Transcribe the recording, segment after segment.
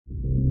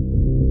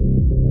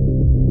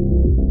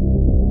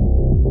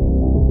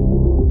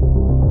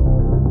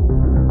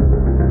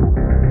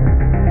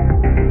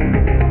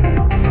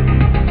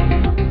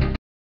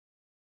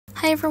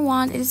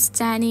everyone, it's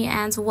Dani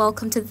and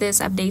welcome to this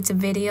updated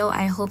video.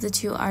 I hope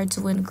that you are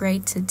doing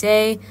great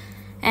today,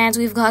 and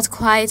we've got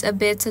quite a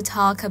bit to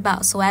talk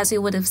about. So as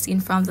you would have seen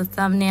from the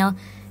thumbnail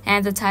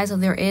and the title,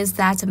 there is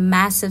that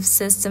massive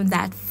system,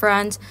 that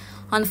front.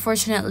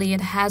 Unfortunately,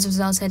 it has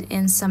resulted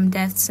in some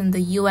deaths in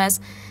the US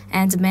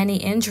and many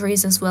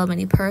injuries as well.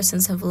 Many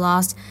persons have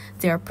lost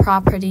their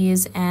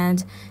properties,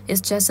 and it's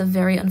just a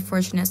very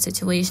unfortunate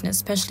situation,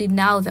 especially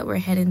now that we're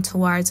heading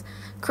towards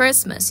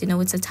Christmas. You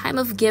know, it's a time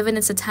of giving,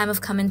 it's a time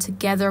of coming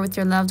together with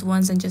your loved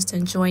ones and just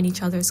enjoying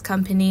each other's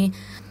company.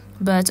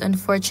 But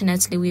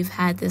unfortunately, we've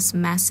had this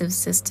massive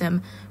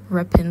system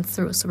ripping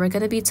through. So we're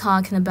going to be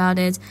talking about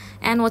it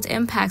and what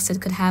impacts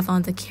it could have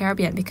on the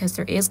Caribbean, because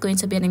there is going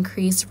to be an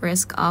increased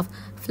risk of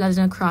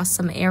flooding across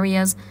some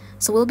areas.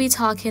 So we'll be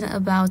talking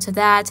about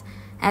that,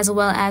 as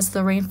well as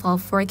the rainfall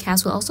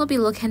forecast. We'll also be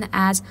looking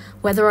at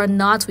whether or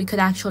not we could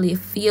actually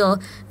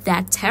feel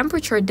that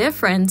temperature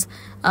difference,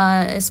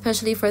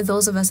 especially for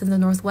those of us in the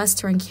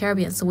northwestern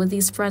Caribbean. So with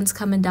these fronts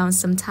coming down,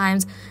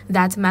 sometimes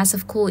that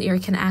massive cool air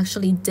can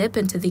actually dip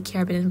into the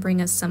Caribbean and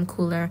bring us some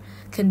cooler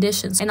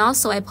conditions. And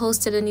also, I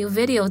posted a new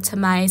video to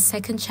my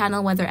second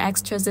channel, Weather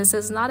Extras. This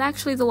is not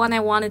actually the one I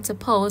wanted to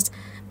post,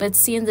 but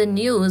seeing the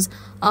news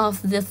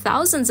of the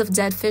thousands of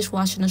dead fish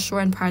washing ashore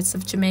in parts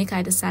of Jamaica,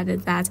 I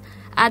decided that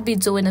I'd be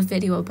doing a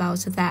video about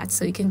that.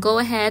 So you can go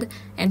ahead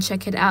and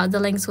check it out. The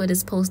link to it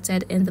is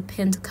posted in the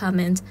pinned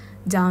comment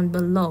down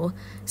below.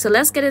 So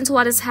let's get into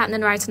what is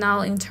happening right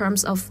now in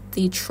terms of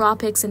the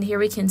tropics. And here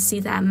we can see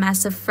that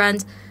massive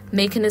front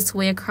making its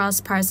way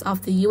across parts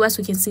of the US.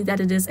 We can see that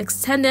it is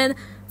extended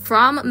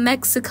from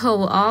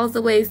Mexico all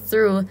the way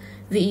through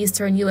the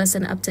eastern US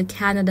and up to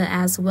Canada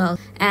as well.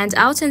 And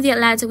out in the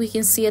Atlantic, we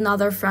can see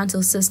another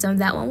frontal system.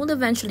 That one will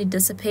eventually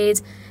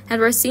dissipate, and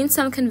we're seeing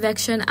some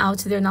convection out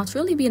there, not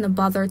really being a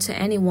bother to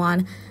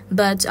anyone,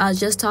 but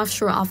just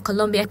offshore of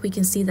Colombia, we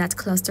can see that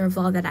cluster of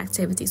all that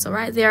activity. So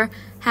right there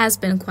has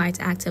been quite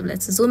active.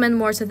 Let's zoom in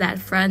more to that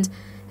front.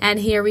 And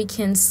here we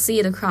can see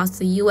it across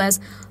the U.S.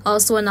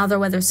 Also another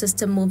weather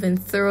system moving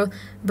through,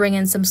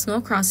 bringing some snow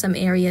across some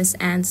areas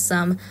and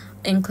some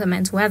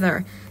inclement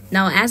weather.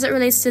 Now, as it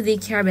relates to the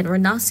Caribbean, we're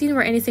not seeing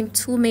where anything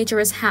too major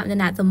is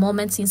happening at the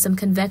moment. Seeing some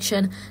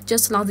convection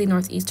just along the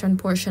northeastern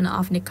portion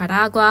of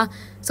Nicaragua.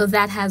 So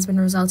that has been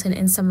resulting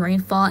in some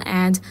rainfall,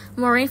 and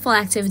more rainfall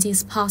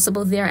activities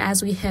possible there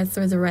as we head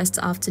through the rest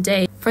of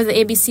today. For the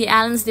ABC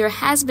Islands, there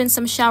has been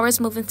some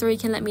showers moving through. You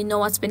can let me know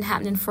what's been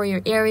happening for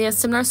your area.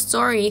 Similar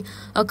story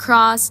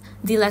across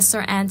the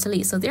Lesser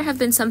Antilles. So there have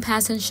been some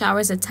passing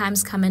showers at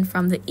times coming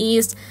from the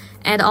east,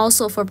 and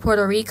also for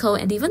Puerto Rico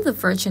and even the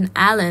Virgin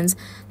Islands.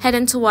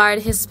 Heading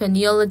toward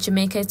Hispaniola,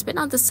 Jamaica, it's been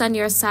on the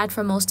sunnier side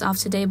for most of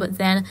today, but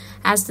then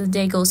as the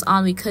day goes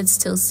on, we could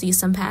still see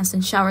some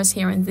passing showers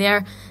here and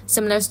there.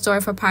 Similar story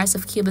for parts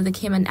of Cuba, the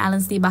Cayman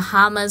Islands, the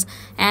Bahamas,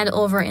 and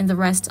over in the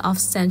rest of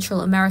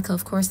Central America.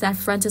 Of course, that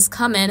front is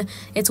coming.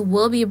 It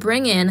will be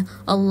bringing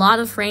a lot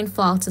of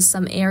rainfall to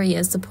some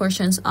areas, the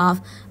portions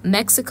of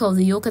Mexico,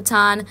 the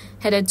Yucatan,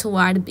 headed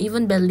toward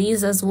even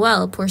Belize as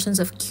well, portions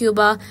of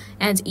Cuba,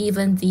 and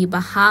even the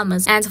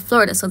Bahamas and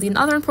Florida. So the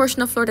northern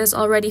portion of Florida is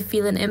already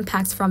feeling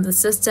impacts from the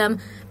system.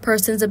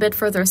 Persons a bit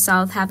further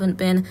south haven't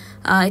been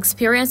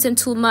experiencing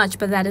too much,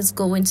 but that is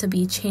going to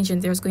be changing.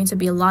 There's going to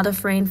be a lot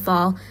of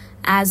rainfall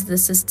as the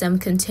system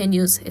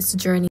continues its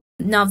journey.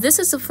 Now, this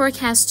is the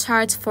forecast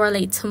chart for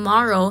late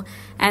tomorrow,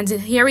 and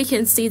here we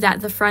can see that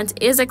the front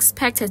is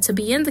expected to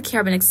be in the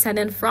Caribbean,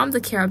 extending from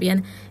the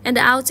Caribbean and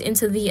out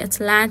into the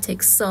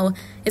Atlantic. So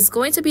it's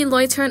going to be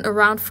loitering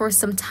around for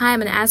some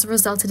time, and as a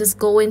result, it is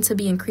going to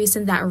be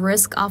increasing that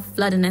risk of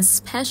flooding,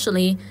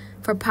 especially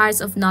for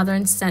parts of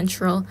northern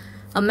Central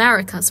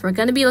America. So we're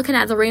going to be looking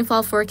at the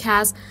rainfall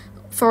forecast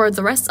for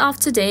the rest of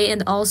today,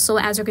 and also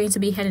as we're going to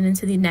be heading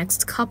into the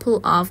next couple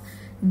of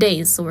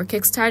days. So we're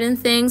kickstarting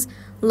things,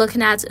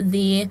 looking at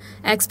the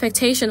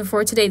expectation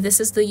for today. This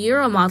is the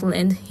Euro model,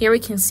 and here we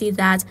can see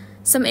that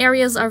some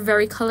areas are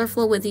very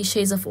colorful with these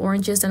shades of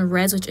oranges and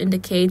reds, which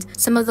indicate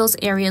some of those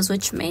areas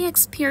which may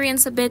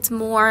experience a bit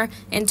more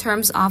in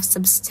terms of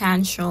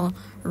substantial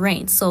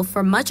rain. So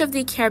for much of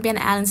the Caribbean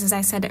islands, as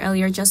I said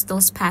earlier, just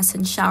those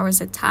passing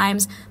showers at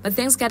times, but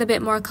things get a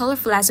bit more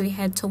colorful as we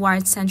head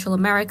towards Central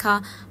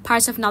America,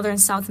 parts of Northern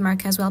South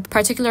America as well,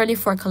 particularly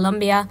for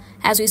Colombia.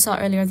 As we saw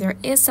earlier, there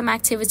is some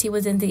activity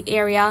within the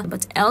area,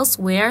 but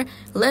elsewhere,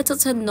 little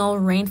to no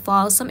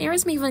rainfall. Some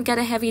areas may even get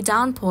a heavy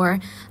downpour,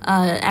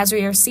 as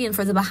we are seeing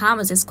for the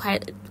Bahamas. It's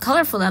quite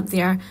colorful up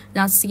there,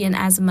 not seeing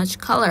as much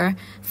color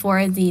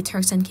for the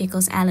Turks and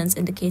Caicos Islands,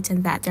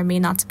 indicating that there may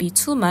not be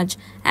too much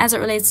as it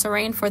relates to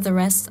rain for the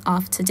rest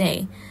of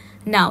today.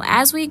 Now,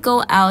 as we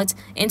go out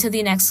into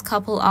the next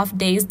couple of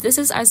days, this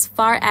is as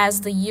far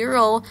as the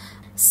Euro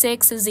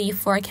 6Z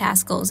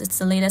forecast goes. It's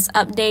the latest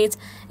update,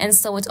 and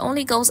so it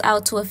only goes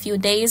out to a few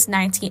days,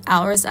 19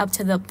 hours up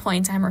to the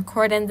point I'm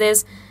recording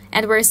this.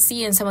 and we're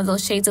seeing some of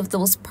those shades of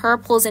those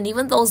purples and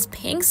even those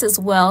pinks as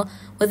well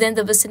within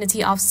the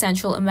vicinity of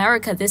Central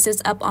America. This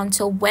is up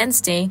until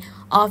Wednesday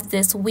of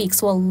this week,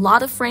 so a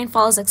lot of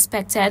rainfall is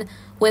expected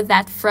with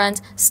that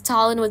front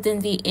stalling within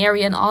the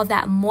area and all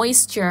that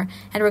moisture.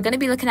 And we're going to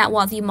be looking at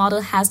what the model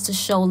has to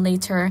show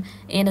later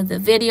in the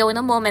video in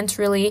a moment.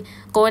 Really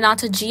going on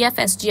to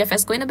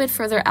GFS going a bit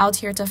further out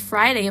here to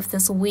Friday of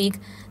this week,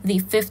 the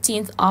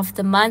 15th of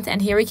the month,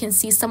 and here we can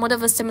see somewhat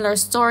of a similar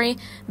story,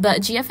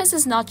 but GFS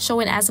is not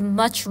showing as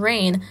much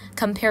rain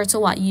compared to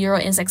what Euro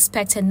is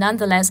expected.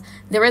 Nonetheless,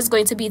 there is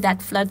going to be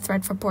that flood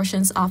threat for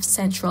portions of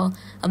Central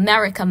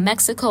America,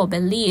 Mexico,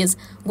 Belize,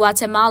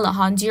 Guatemala,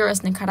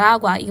 Honduras,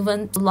 Nicaragua,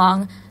 even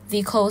along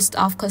the coast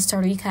of Costa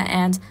Rica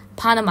and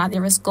Panama.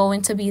 There is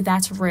going to be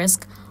that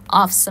risk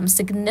of some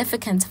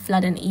significant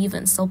flooding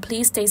even. So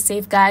please stay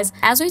safe, guys.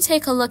 As we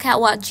take a look at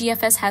what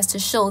GFS has to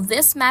show,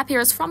 this map here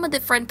is from a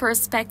different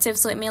perspective,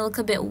 so it may look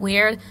a bit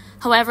weird.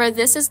 However,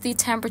 this is the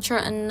temperature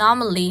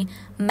anomaly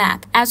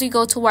map. As we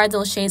go toward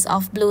those shades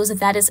of blues,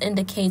 that is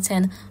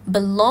indicating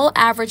below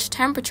average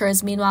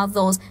temperatures. Meanwhile,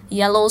 those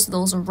yellows,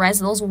 those reds,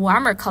 those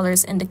warmer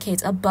colors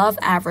indicate above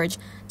average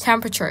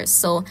temperatures.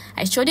 So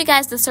I showed you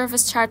guys the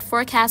surface chart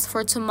forecast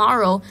for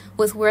tomorrow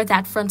with where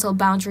that frontal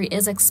boundary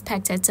is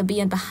expected to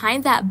be, and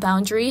behind that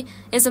boundary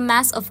is a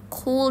mass of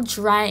cool,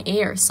 dry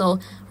air. So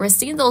we're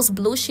seeing those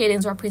blue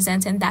shadings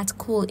representing that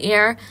cool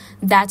air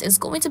that is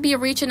going to be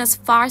reaching as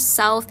far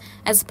south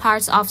as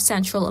parts of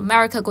Central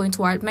America, going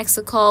toward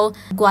Mexico,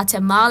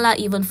 Guatemala,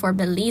 even for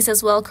Belize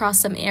as well, across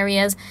some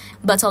areas.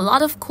 But a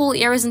lot of cool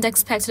air isn't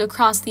expected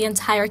across the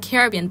entire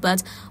Caribbean.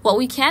 But what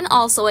we can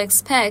also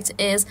expect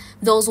is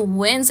those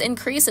winds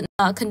increasing,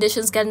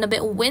 conditions getting a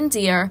bit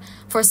windier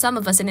for some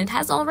of us, and it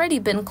has already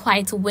been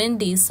quite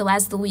windy. So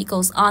as the week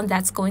goes on,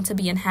 that's going to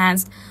be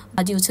enhanced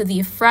due to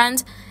the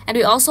front. And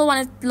we also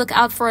want to look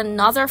out for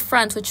another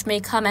front which may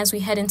come as we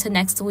head into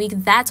next week.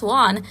 That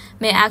one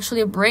may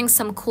actually bring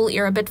some cool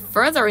air a bit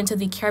further into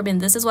the Caribbean.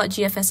 This is what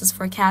GFS is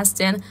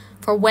forecasting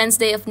for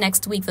Wednesday of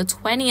next week, the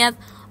 20th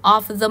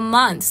of the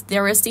month.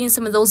 There we're seeing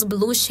some of those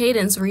blue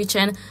shadings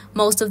reaching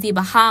most of the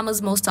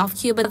Bahamas, most of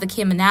Cuba, the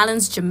Cayman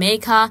Islands,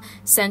 Jamaica,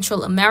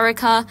 Central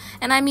America.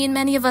 And I mean,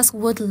 many of us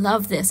would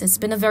love this. It's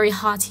been a very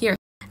hot year.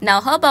 Now,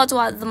 how about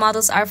what the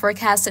models are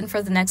forecasting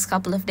for the next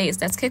couple of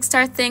days? Let's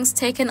kickstart things,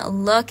 taking a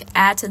look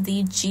at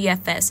the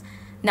GFS.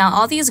 Now,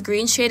 all these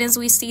green shadings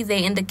we see,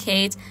 they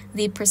indicate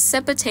the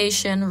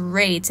precipitation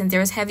rate, and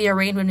there's heavier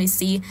rain when we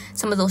see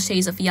some of those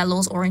shades of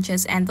yellows,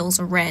 oranges, and those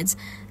reds.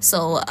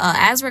 So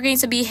as we're going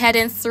to be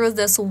heading through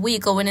this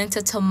week, going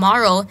into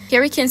tomorrow, here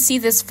we can see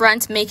this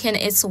front making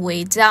its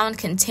way down,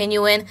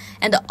 continuing,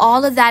 and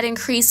all of that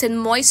increase in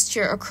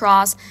moisture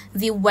across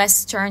the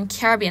Western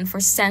Caribbean for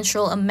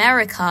Central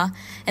America.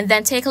 And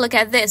then take a look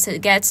at this.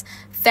 It gets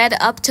fed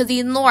up to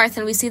the north,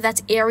 and we see that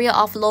area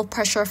of low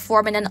pressure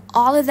forming, and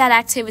all of that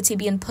activity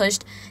being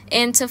pushed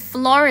into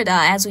Florida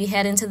as we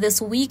head into this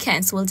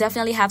weekend. So we'll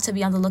definitely have to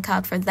be on the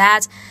lookout for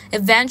that.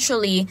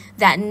 Eventually,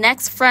 that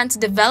next front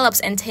develops,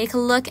 and take a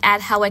look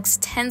at how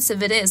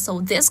extensive it is.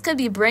 So this could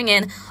be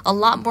bringing a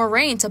lot more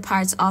rain to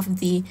parts of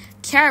the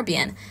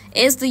Caribbean.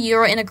 Is the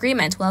Euro in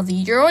agreement? Well, the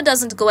Euro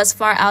doesn't go as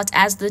far out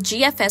as the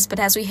GFS, but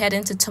as we head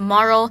into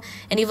tomorrow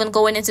and even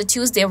going into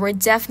Tuesday, we're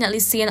definitely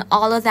seeing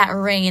all of that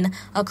rain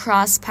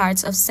across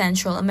parts of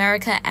Central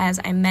America, as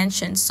I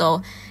mentioned.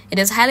 So it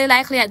is highly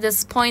likely at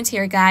this point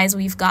here, guys,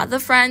 we've got the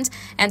front,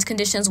 and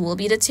conditions will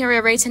be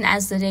deteriorating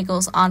as the day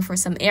goes on for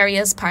some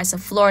areas, parts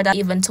of Florida,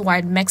 even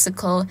toward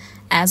Mexico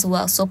as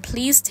well. So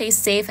please stay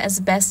safe as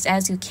best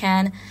as you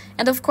can.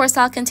 And of course,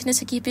 I'll continue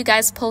to keep you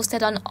guys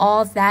posted on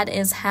all that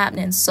is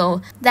happening.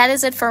 So that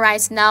is it for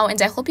right now,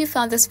 and I hope you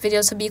found this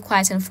video to be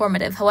quite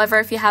informative. However,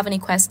 if you have any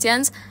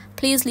questions,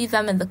 please leave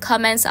them in the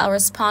comments. I'll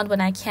respond when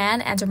I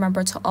can, and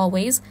remember to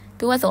always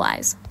be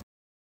weatherwise.